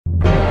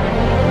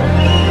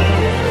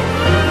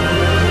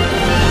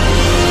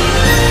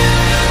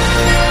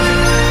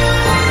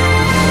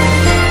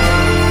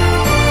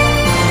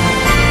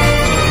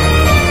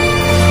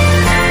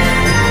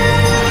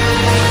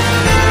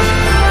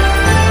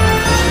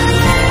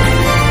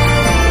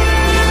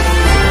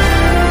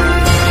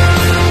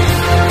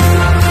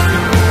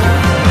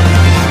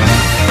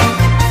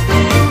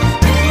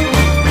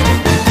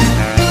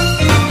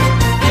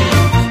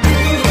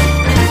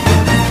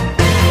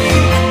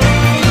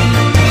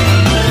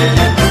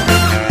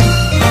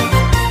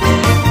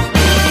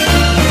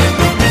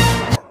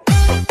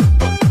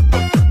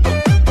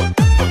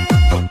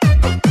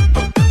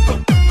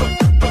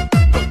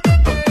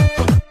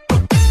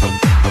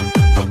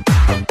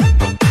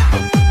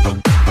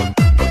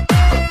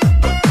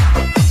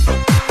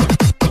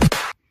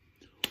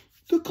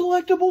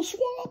collectible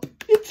swap.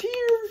 It's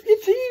here.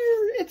 It's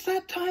here. It's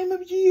that time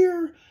of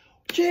year.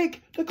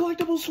 Jake, the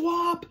collectible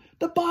swap.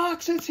 The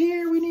box is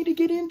here. We need to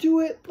get into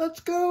it. Let's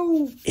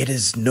go. It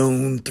is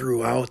known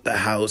throughout the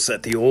house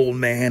that the old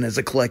man is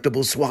a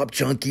collectible swap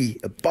junkie,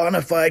 a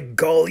bona fide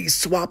golly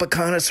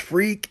swapaconis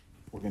freak.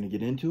 We're going to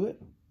get into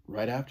it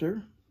right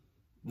after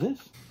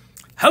this.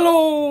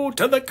 Hello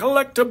to the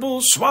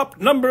collectible swap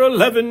number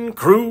 11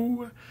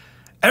 crew.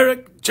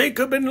 Eric,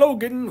 Jacob, and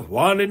Logan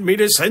wanted me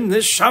to send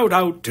this shout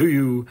out to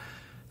you.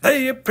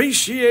 They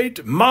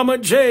appreciate Mama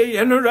J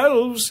and her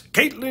elves,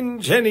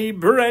 Caitlin, Jenny,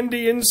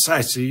 Brandy, and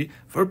Sassy,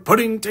 for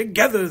putting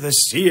together the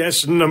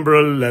CS number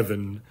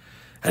 11.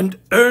 And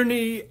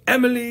Ernie,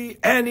 Emily,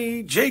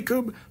 Annie,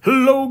 Jacob,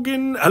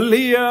 Logan,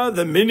 Aaliyah,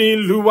 the Mini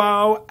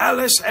Luau,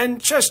 Alice,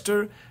 and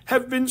Chester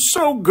have been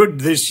so good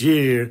this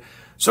year.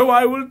 So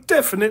I will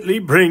definitely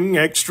bring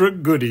extra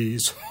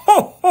goodies.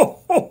 Ho,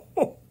 ho, ho,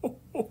 ho,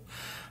 ho.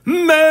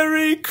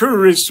 Merry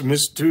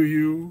Christmas to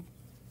you.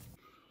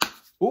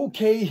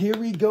 Okay, here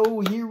we go.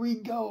 Here we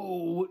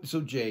go.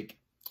 So, Jake,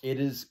 it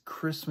is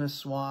Christmas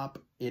swap.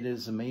 It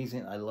is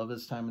amazing. I love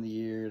this time of the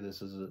year.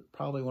 This is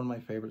probably one of my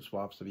favorite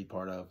swaps to be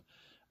part of.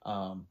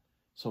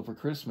 So for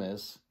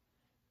Christmas,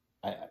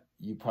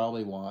 you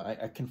probably want,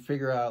 I can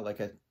figure out, like,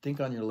 I think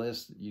on your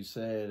list, you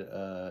said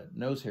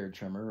nose hair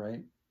trimmer,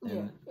 right?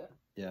 And,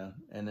 yeah.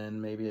 And then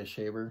maybe a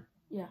shaver.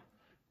 Yeah.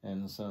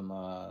 And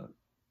some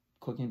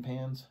cooking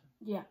pans.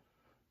 Yeah.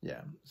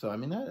 Yeah. So, I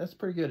mean, that's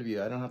pretty good of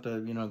you. I don't have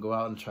to, go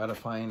out and try to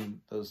find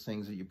those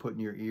things that you put in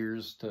your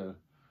ears to,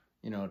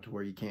 to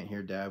where you can't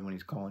hear Dad when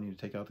he's calling you to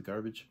take out the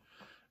garbage.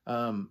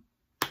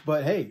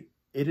 But, hey,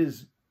 it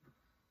is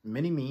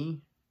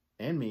mini-me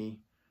and me.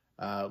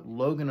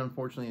 Logan,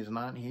 unfortunately, is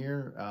not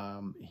here.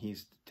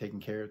 He's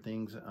taking care of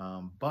things.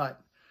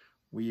 But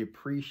we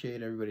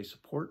appreciate everybody's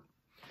support.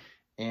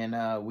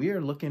 And we are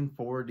looking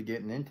forward to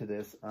getting into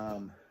this.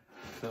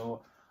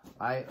 So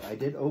I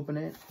did open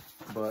it,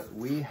 but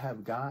we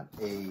have got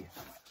a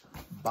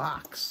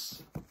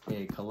box,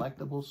 a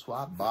collectible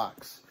swap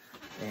box.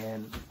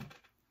 And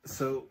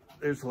so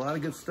there's a lot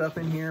of good stuff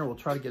in here. We'll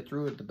try to get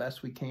through it the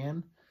best we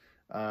can.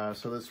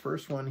 So this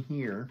first one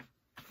here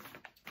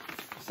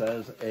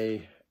says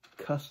a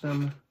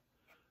custom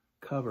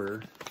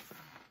cover.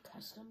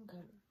 Custom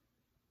cover.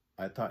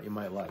 I thought you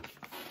might like.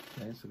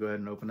 Okay, so go ahead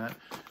and open that.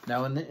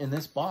 Now in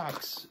this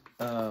box,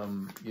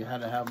 you had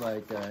to have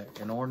like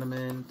an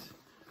ornament.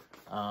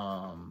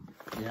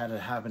 You had to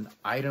have an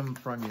item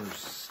from your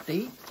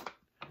state,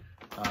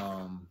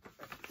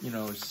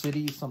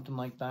 city, something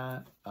like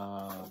that.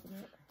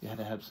 You had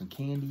to have some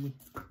candy.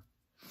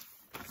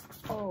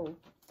 Oh,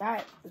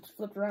 that it's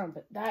flipped around,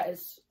 but that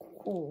is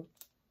cool.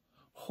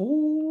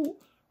 Oh,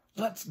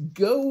 let's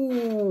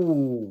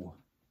go.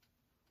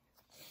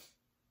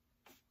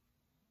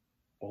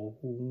 Oh,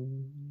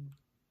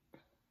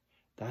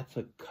 that's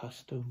a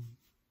custom.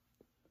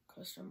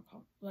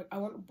 Like, I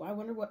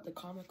wonder what the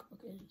comic book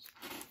is.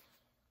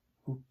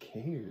 Who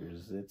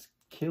cares? It's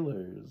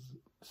Killers.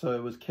 So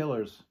it was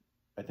Killers.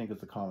 I think it's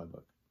the comic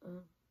book.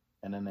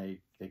 And then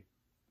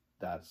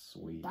that's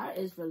sweet. That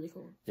is really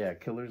cool. Yeah,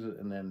 Killers,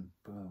 and then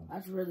boom.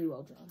 That's really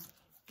well drawn.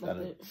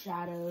 Like the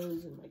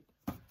shadows and like.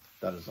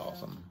 That is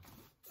awesome.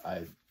 All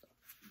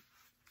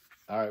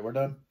right, we're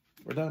done.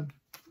 We're done.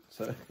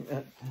 So,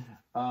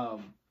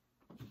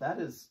 that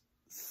is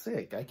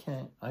sick.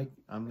 I'm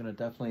gonna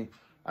definitely.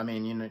 I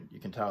mean, you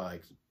can tell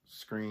like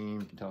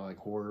Scream, you can tell like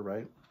horror,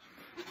 right?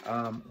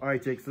 All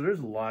right, Jake. So there's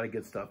a lot of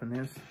good stuff in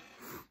this.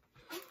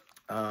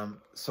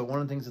 So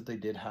one of the things that they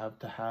did have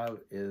to have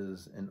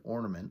is an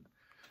ornament.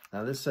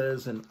 Now this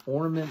says an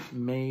ornament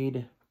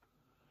made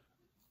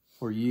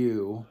for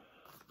you,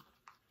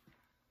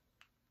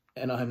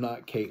 and I'm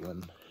not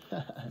Caitlin.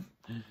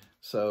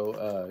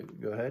 So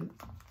go ahead.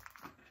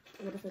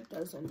 What if it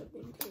does end up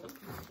being Caitlin?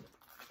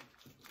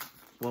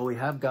 Well, we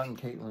have gotten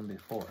Caitlin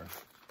before.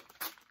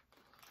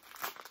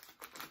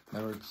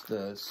 Remember, it's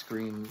the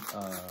Scream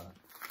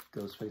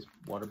Ghostface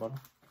water bottle?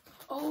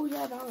 Oh,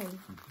 yeah, that one.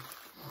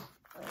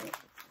 Alright.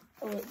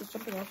 Oh, wait, there's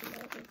something else in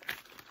there, I think.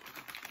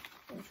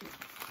 Oh,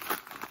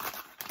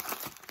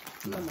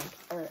 shoot. Never mind.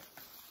 Alright.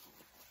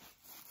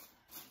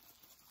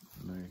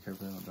 Very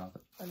carefully, don't drop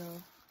it. I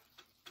know.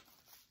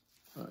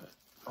 Alright.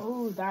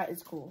 Oh, that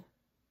is cool.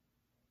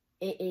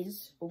 It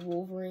is a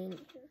Wolverine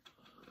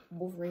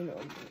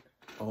ornament.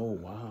 Oh,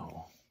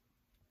 wow.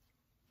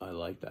 I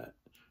like that.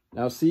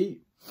 Now,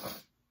 see,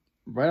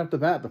 right off the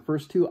bat, the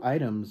first two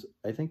items,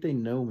 I think they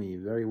know me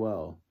very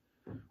well.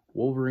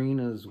 Wolverine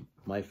is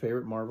my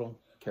favorite Marvel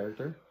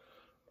character,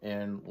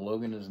 and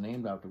Logan is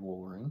named after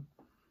Wolverine.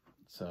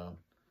 So,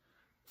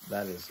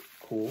 that is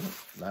cool.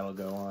 That'll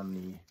go on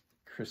the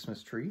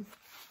Christmas tree.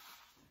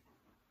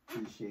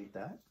 Appreciate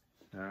that.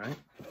 All right.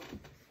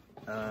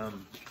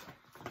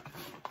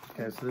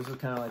 Okay, so this is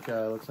kind of like,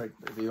 looks like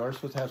you are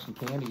supposed to have some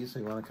candy, so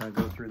you want to kind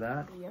of go through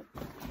that? Yep.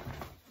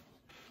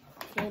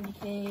 Candy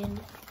cane.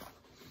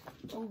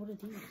 Oh, what are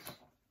these?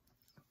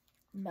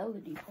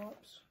 Melody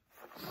Pops.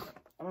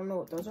 I don't know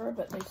what those are,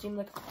 but they seem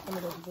like some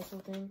of those whistle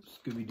things.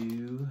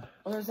 Scooby-Doo.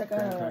 Oh, there's like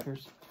Graham a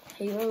crackers.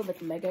 Halo, like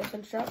Mega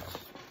Constructs.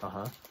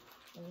 Uh-huh.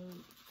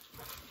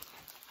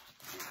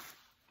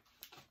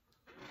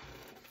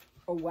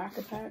 A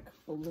Whack-A-Pack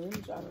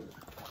balloons. I don't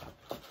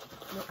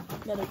know.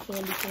 Another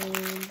candy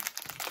cane.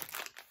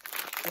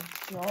 A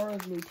jar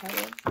of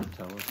Nutella.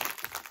 Tell us.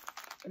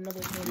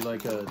 Another candy. You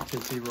like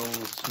Tootsie Roll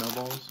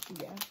snowballs?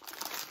 Yeah.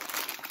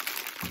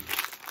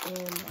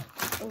 And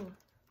oh,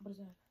 what is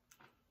that?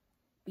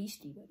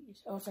 Beastie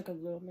Buddies. Oh, it's like a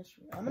little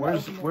mystery.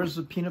 Where's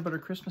the peanut butter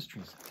Christmas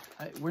trees?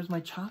 Where's my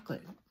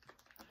chocolate?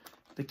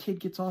 The kid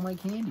gets all my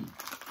candy.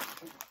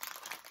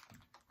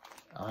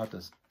 I'll have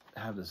to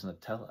have this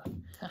Nutella.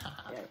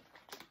 Yeah.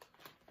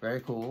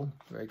 Very cool.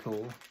 Very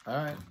cool. All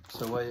right.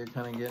 So while you're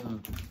kind of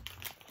getting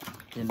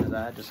into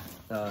that, just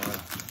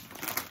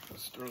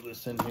let's throw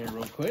this in here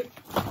real quick.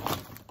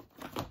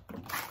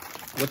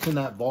 What's in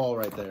that ball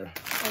right there?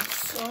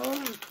 It's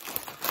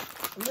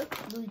I'm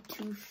not really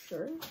too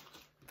sure.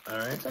 All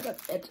right. It's like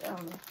I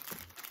don't know.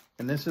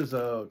 And this is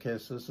okay.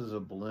 So this is a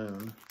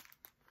balloon,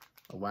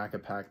 a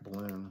Whack-A-Pack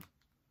balloon.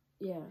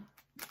 Yeah.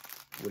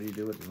 What do you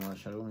do with it? You want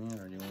to show me,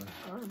 or do you want?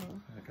 I don't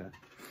know. Okay.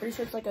 Pretty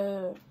sure it's like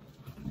a.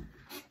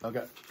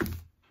 Okay.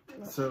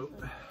 So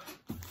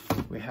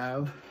we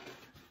have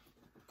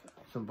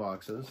some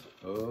boxes.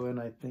 Oh, and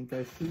I think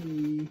I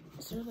see.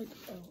 Is there like?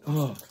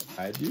 Oh,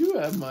 I do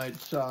have my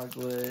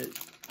chocolate.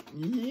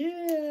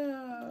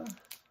 Yeah.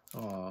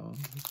 Oh,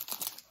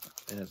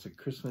 and it's a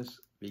Christmas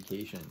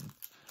vacation.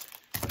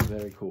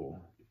 Very cool.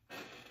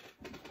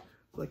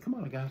 Like, come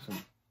on, I got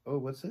some. Oh,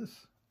 what's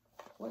this?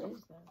 What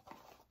is that?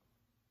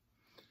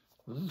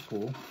 This is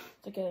cool.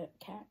 It's like a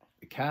cat.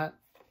 A cat.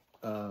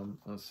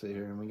 Let's see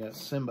here, and we got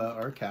Simba,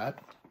 our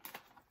cat.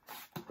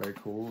 Very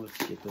cool. Let's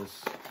get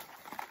this.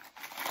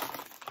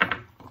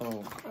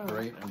 Oh,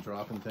 great! I'm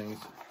dropping things.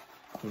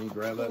 Can you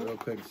grab that real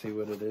quick and see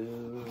what it is?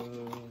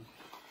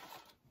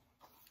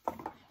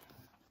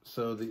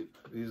 So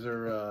these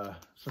are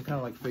some kind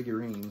of like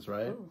figurines,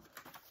 right? Ooh.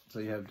 So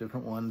you have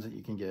different ones that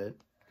you can get.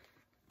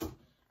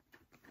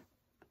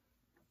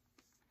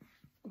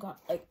 Got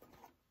like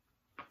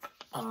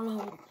I don't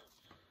know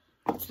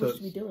what it's supposed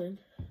to be doing.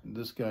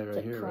 This guy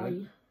right here, right?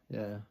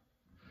 Yeah.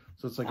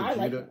 So it's like a I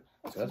like judo. it.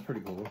 That's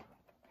pretty cool.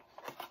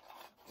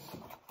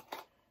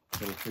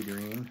 Little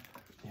figurine.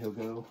 He'll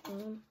go.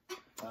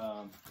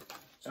 All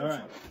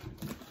right.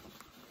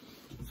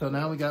 So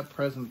now we got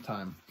present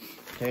time.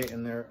 Okay,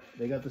 and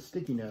they got the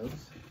sticky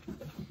notes.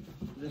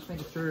 Just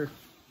making sure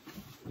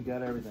you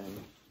got everything,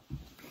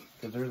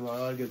 because there's a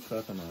lot of good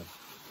stuff in this.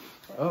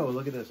 Oh,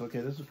 look at this. Okay,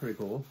 this is pretty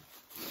cool.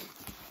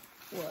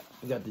 What?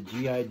 We got the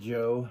G.I.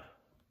 Joe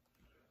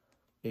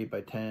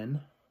 8x10.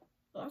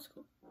 Oh, that's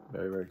cool.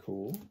 Very, very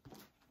cool.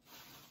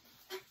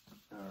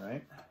 All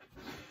right.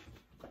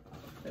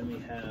 Then we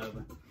have,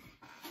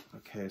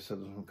 okay, so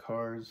there's some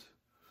cards.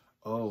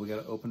 Oh, we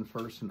got to open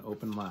first and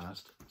open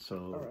last. So,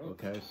 right.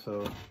 okay,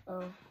 so.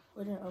 Oh,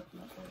 we didn't open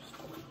that first.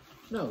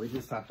 No, we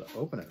just have to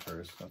open it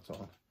first, that's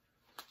all.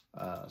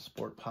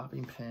 Sport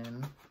popping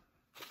pen.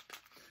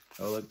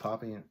 Oh, look,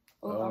 popping.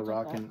 Oh,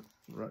 rocking.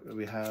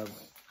 We have,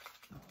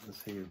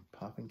 let's see,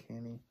 popping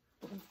candy.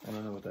 I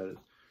don't know what that is.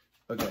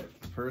 Okay,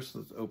 first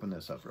let's open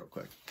this up real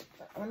quick.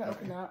 I'm gonna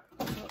open that.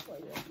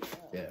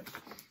 Yeah.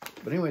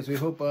 But anyways, we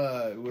hope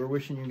we're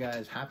wishing you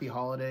guys happy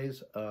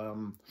holidays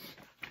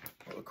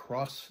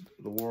across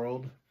the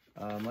world.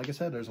 Like I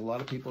said, there's a lot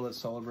of people that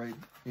celebrate,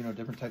 you know,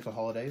 different types of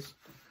holidays.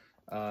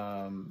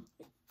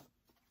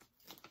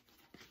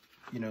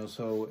 You know,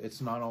 so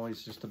it's not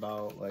always just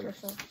about like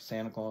Christmas.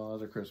 Santa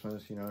Claus or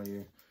Christmas. You know,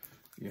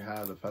 you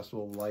have the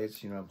Festival of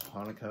Lights. You know,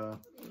 Hanukkah.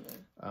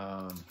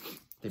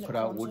 They put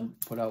out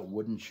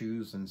wooden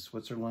shoes in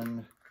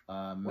Switzerland,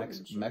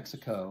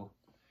 Mexico.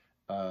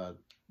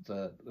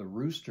 The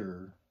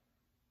rooster,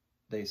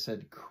 they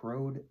said,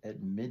 crowed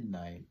at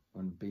midnight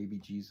when baby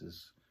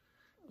Jesus.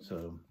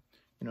 So,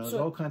 you know, there's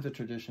all kinds of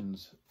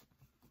traditions.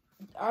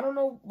 I don't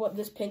know what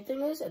this pink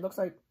thing is. It looks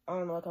like, I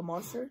don't know, like a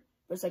monster.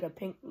 But it's like a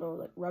pink little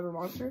like rubber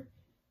monster.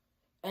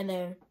 And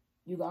then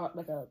you got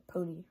like a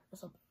pony or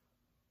something.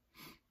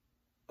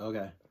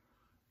 Okay.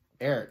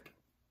 Eric,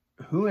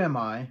 who am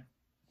I?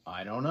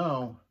 I don't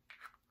know.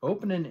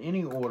 Open in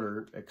any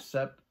order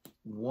except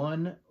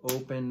one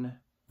open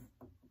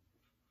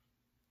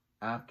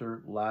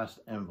after last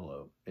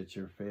envelope. It's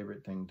your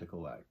favorite thing to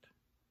collect.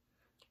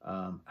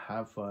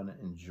 Have fun,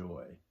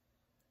 enjoy.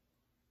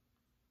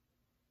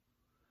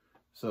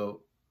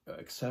 So,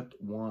 except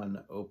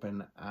one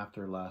open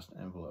after last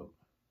envelope.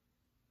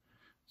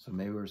 So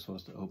maybe we're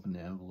supposed to open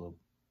the envelope,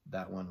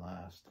 that one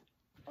last.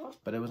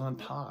 But it was on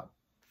top.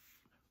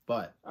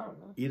 But I don't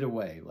know. Either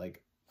way,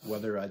 like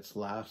whether it's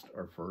last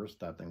or first,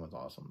 that thing was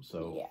awesome.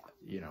 So, yeah.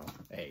 You know,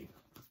 hey,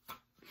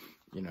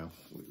 you know,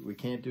 we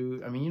can't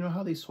do, I mean, you know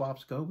how these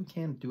swaps go? We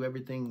can't do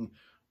everything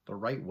the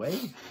right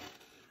way.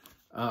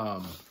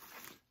 All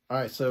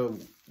right, so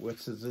what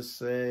does this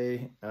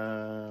say?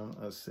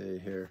 Let's see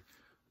here.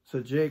 So,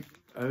 Jake,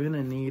 I'm going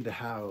to need to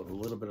have a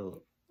little bit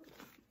of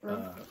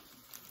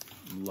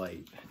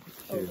light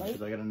Oh, too, light?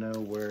 because I gotta know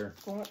where.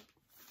 Font?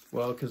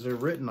 Well, because they're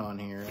written on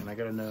here, and I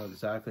gotta know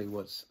exactly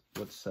what's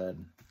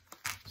said.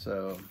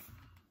 So,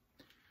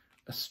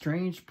 a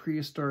strange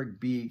prehistoric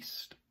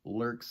beast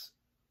lurks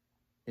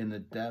in the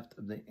depth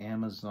of the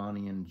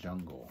Amazonian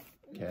jungle.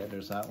 Okay,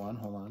 there's that one.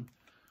 Hold on.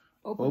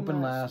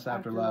 Open last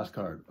after last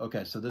card.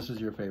 Okay, so this is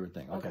your favorite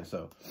thing. Okay,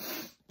 so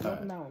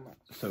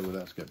so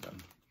that's good then.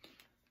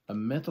 A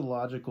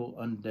mythological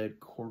undead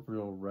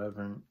corporeal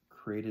revenant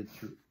created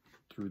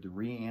through the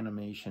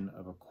reanimation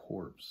of a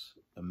corpse.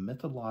 A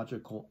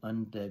mythological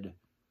undead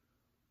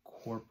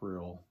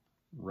corporeal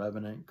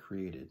revenant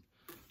created.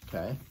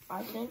 Okay.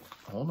 I think.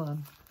 Hold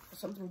on.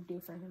 Something to do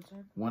with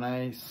Frankenstein. When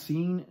I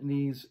seen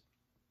these,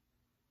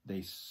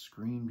 they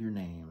screamed your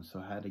name, so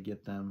I had to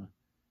get them.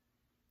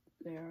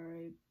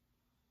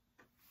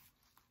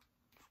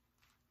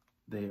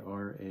 They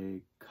are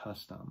a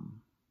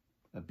custom,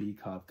 a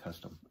B-Cob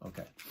custom.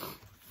 Okay.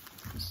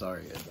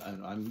 Sorry,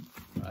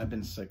 I've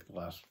been sick the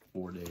last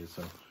 4 days,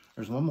 so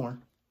there's one more.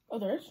 Oh,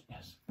 there is?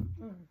 Yes.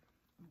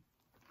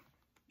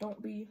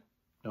 Don't be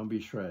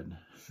shred.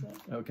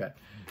 Okay.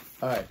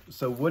 All right.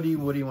 So what do you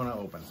want to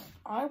open?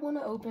 I want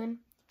to open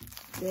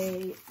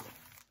the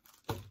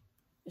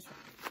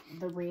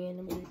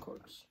reanimated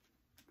corpse.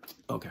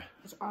 Okay.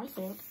 Which I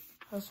think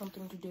has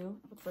something to do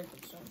with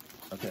Frankenstein.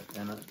 Okay.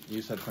 And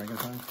you said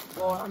Frankenstein?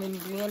 Well, I mean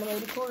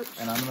reanimated corpse.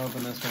 And I'm gonna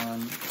open this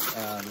one.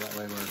 That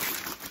way we're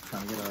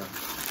trying to get our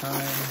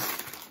time.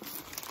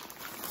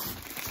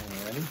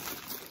 Ready?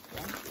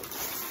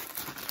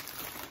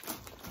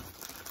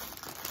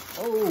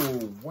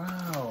 Oh,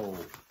 wow.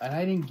 And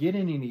I didn't get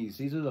any of these.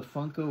 These are the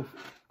Funko.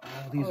 Oh,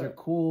 these are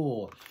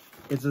cool.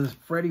 It's a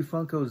Freddy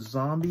Funko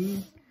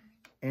zombie.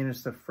 And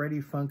it's the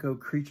Freddy Funko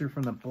creature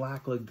from the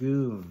Black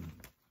Lagoon.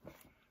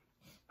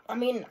 I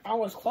mean, I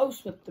was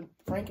close with the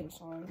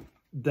Frankenstein.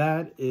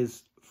 That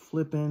is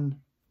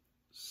flippin'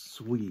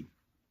 sweet.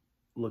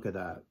 Look at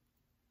that.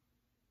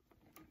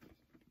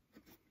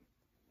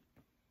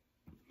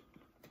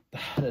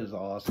 That is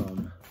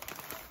awesome.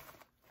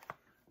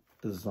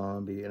 The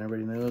zombie, and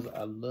everybody knows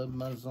I love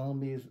my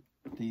zombies.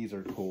 These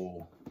are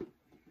cool.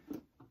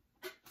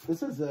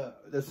 This is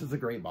a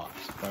great box.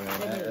 I mean,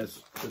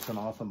 it's an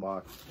awesome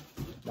box,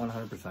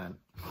 100%.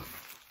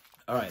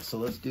 All right, so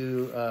let's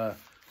do.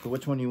 So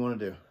which one do you want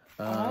to do?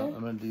 I'm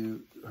gonna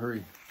do.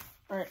 Hurry.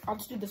 All right, I'll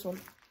just do this one.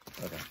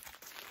 Okay.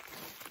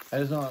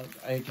 Because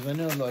I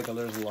know like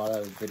there's a lot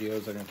of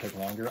videos that are gonna take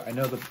longer. I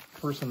know the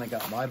person that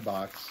got my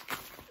box.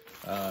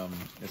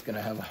 It's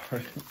gonna have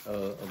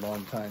a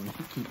long time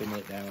keeping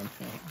it down.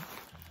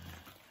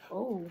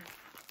 Oh,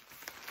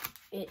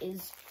 it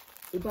is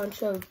a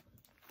bunch of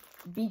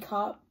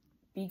B-Cob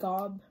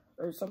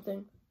or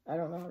something. I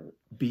don't know.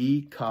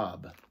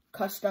 B-Cob.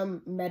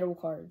 Custom metal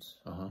cards.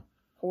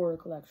 Horror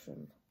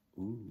collection.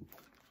 Ooh.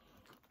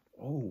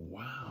 Oh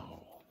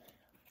wow.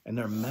 And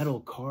they're metal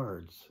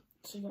cards.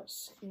 So you got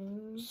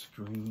Scream.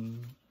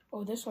 Scream.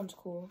 Oh, this one's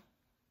cool.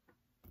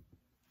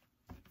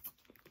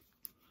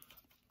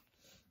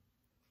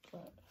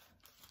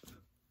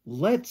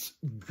 Let's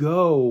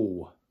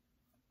go.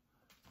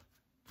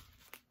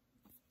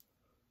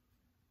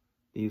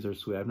 These are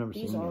sweet. I've never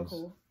seen these. These are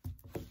cool.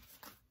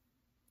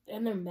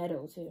 And they're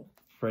metal, too.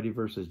 Freddy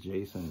versus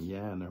Jason.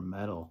 Yeah, and they're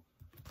metal.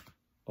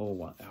 Oh,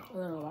 wow. And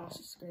then the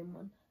last Scream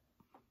one.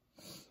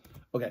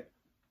 Okay.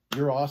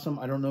 You're awesome.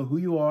 I don't know who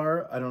you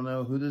are. I don't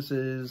know who this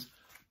is,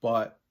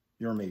 but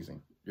you're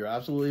amazing. You're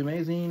absolutely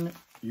amazing.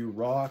 You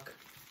rock.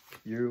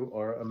 You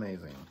are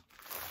amazing.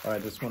 All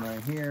right, this one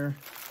right here.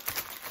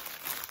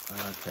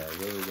 Okay, what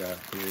do we got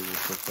here?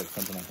 This looks like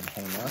something I can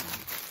hang up.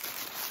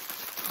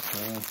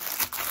 Okay.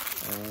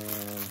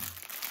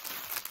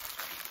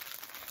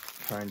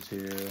 Trying to...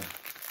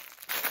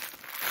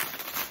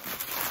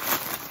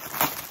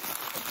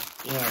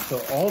 Yeah, so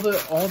all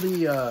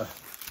the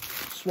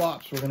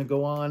swaps we're going to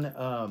go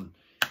on.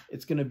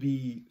 It's going to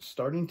be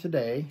starting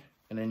today,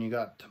 and then you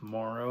got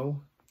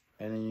tomorrow,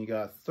 and then you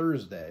got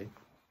Thursday.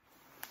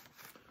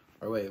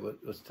 Or wait,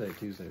 what's today?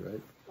 Tuesday,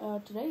 right?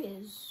 Today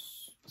is...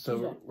 So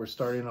Tuesday. We're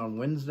starting on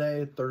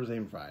Wednesday, Thursday,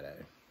 and Friday.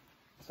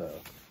 So,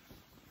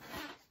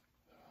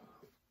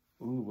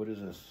 ooh, what is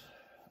this?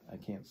 I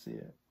can't see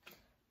it.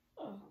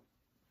 Oh,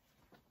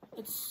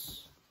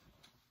 it's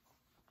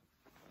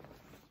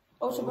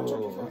a bunch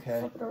of different. Okay.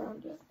 Flip it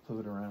around, yeah. Flip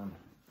it around.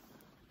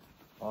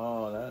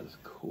 Oh, that is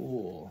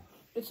cool.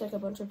 It's like a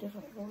bunch of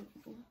different ones.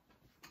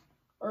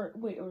 Or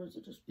wait, or is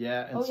it just?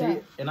 Yeah,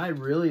 and and I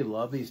really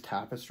love these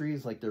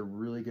tapestries. Like they're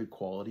really good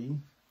quality.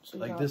 So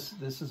like this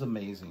is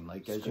amazing.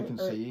 Like as you can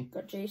see,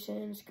 got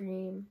Jason,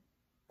 Scream,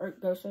 or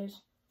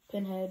Ghostface,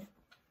 Pinhead.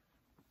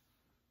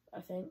 I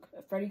think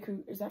Freddy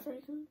Krueger. Is that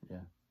Freddy Krueger?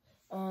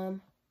 Yeah.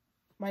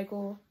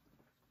 Michael,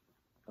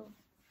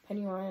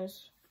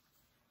 Pennywise,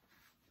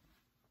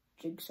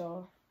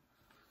 Jigsaw,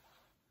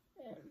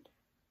 and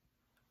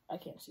I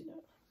can't see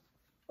that.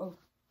 Oh,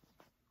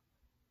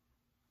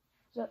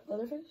 is that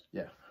Leatherface?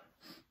 Yeah.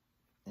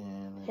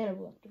 And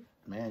Hannibal Lecter.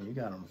 Man, you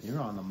got him.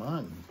 You're on the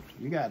money.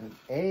 You got an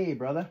A,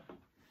 brother.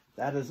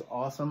 That is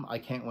awesome. I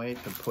can't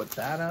wait to put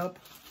that up.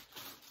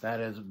 That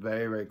is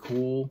very, very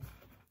cool.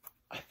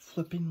 I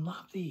flipping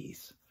love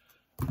these.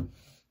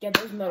 Yeah,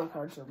 those metal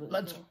cards are really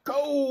Let's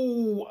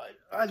cool. go.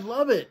 I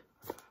love it.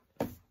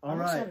 All I'm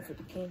right. excited for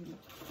the candy.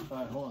 All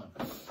right, hold on.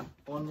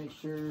 I want to make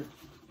sure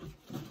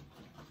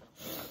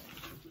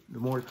the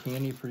more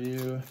candy for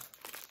you.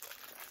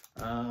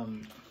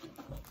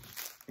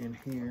 In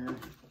here,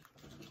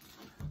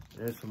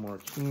 there's some more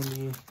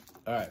candy.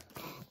 All right.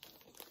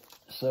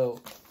 So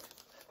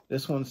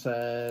this one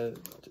said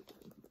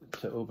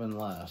to open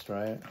last,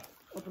 right?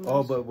 Open Oh,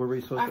 last. but were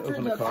we supposed to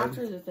open the card?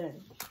 After the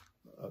thing.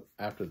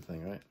 After the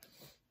thing, right?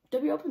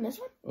 Did we open this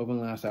one? Open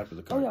last after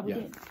the card. Oh, yeah, we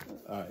did.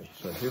 All right,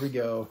 so here we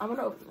go. I'm going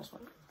to open this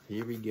one.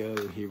 Here we go.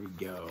 Here we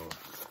go.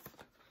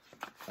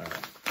 All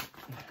right.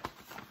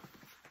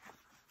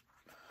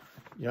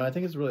 You know, I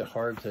think it's really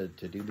hard to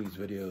do these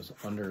videos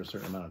under a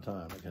certain amount of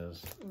time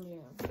because...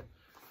 Yeah.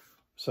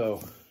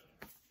 So,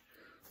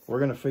 we're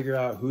going to figure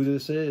out who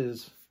this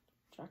is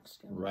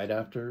right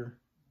after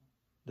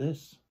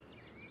this.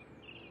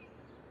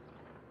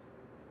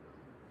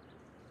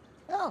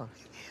 Oh,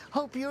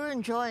 hope you're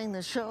enjoying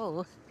the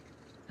show.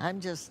 I'm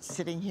just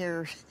sitting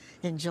here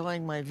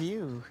enjoying my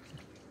view.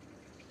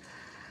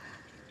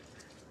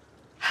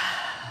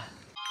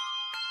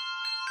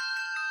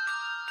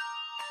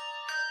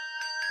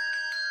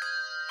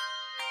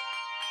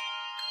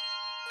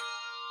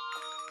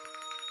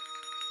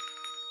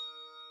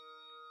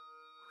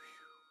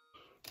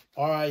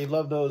 All right, you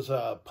love those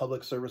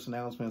public service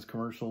announcements,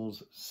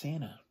 commercials.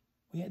 Santa.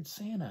 We had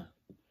Santa.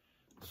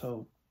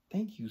 So,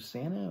 thank you,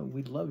 Santa.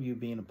 We love you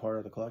being a part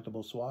of the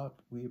Collectible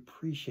Swap. We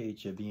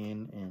appreciate you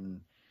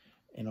being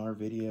in our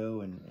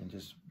video and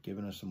just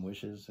giving us some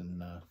wishes.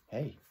 And,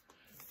 hey,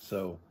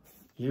 so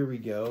here we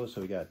go.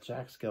 So, we got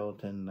Jack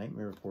Skellington,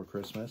 Nightmare Before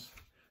Christmas.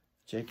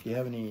 Jake, do you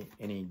have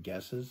any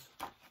guesses?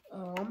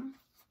 I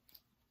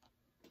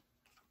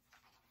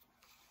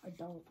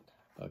don't.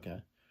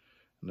 Okay.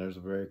 And there's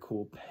a very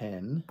cool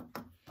pen.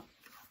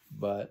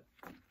 But,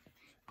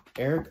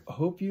 Eric,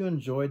 hope you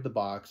enjoyed the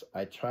box.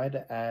 I tried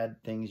to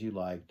add things you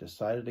like.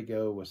 Decided to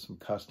go with some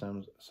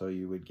customs so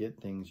you would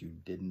get things you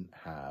didn't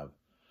have.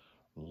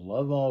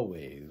 Love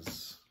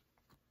always.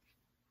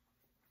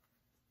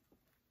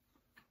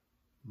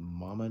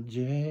 Mama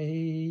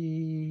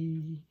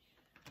J.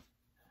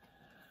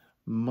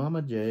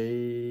 Mama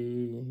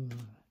J.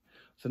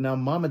 So now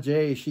Mama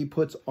J, she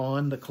puts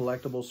on the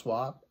Collectible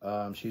Swap.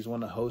 She's one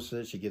that hosts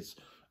it. She gets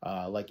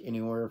like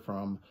anywhere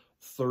from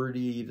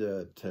 30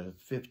 to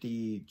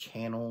 50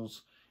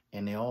 channels,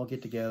 and they all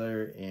get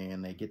together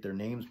and they get their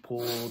names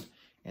pulled,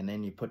 and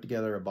then you put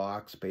together a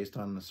box based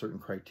on a certain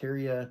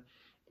criteria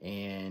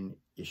and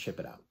you ship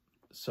it out.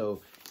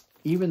 So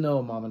even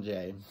though, Mama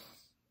J,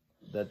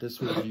 that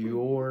this was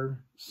your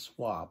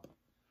swap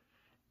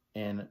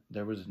and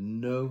there was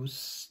no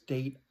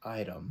state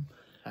item,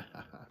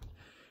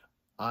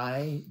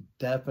 I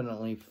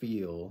definitely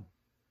feel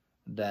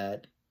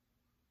that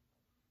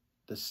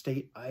the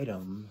state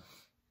item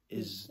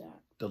is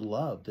the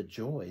love, the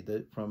joy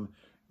that from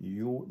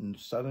you in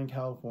Southern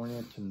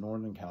California to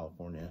Northern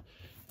California,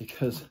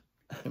 because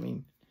I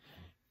mean,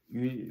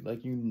 you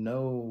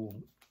know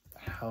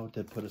how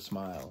to put a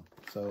smile.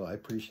 So I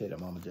appreciate it,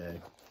 Mama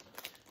J.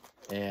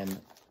 And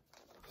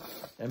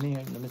I mean,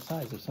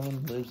 besides, if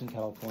someone lives in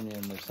California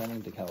and they're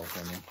sending to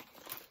California,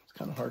 it's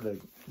kind of hard to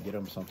get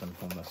them something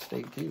from the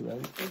state too,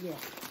 right? Yeah.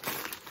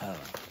 I don't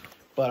know.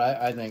 But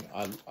I think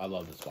I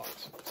love this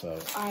box. So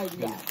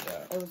yeah,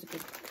 it was a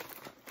good.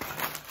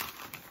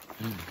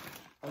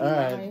 All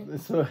right.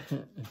 So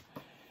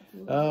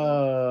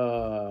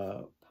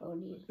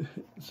Pony.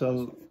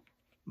 so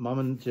Mom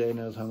and Jay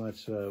knows how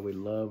much we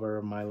love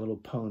our My Little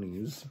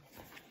Ponies,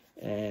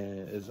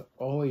 and it's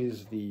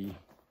always the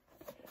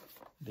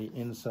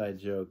inside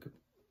joke,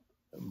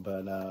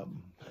 but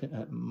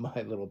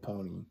My Little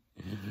Pony.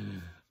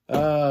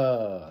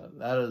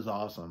 That is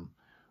awesome.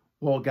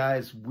 Well,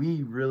 guys,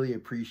 we really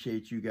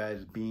appreciate you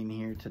guys being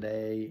here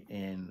today,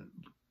 and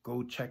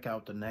go check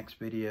out the next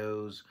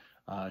videos.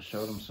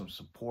 Show them some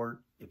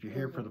support. If you're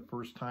here for the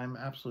first time,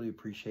 absolutely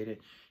appreciate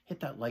it. Hit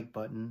that like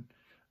button.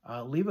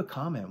 Leave a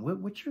comment.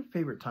 What's your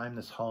favorite time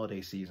this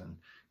holiday season?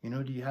 You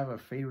know, do you have a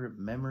favorite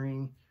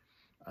memory,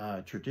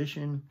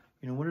 tradition?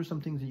 You know, what are some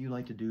things that you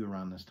like to do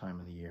around this time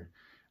of the year?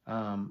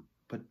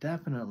 But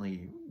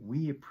definitely,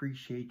 we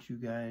appreciate you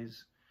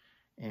guys.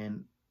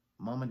 And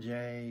Mama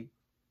J,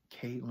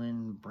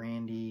 Caitlin,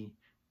 Brandy,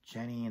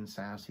 Jenny, and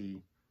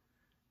Sassy,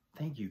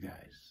 thank you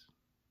guys,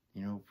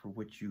 you know, for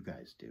what you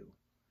guys do.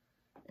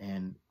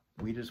 And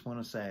we just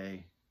want to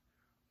say,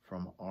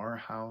 from our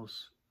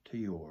house to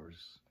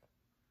yours,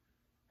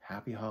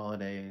 happy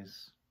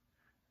holidays,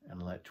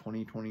 and let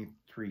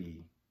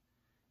 2023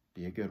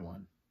 be a good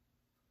one.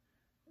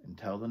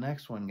 Until the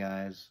next one,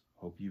 guys,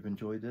 hope you've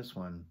enjoyed this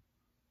one.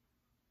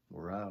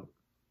 We're out.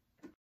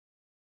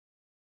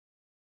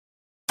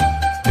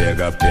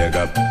 Pega,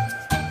 pega.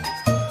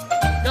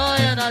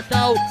 Joia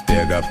Natal!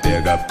 Pega,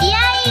 pega. E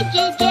aí,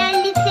 DJ,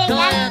 licença.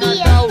 Joia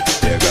Natal!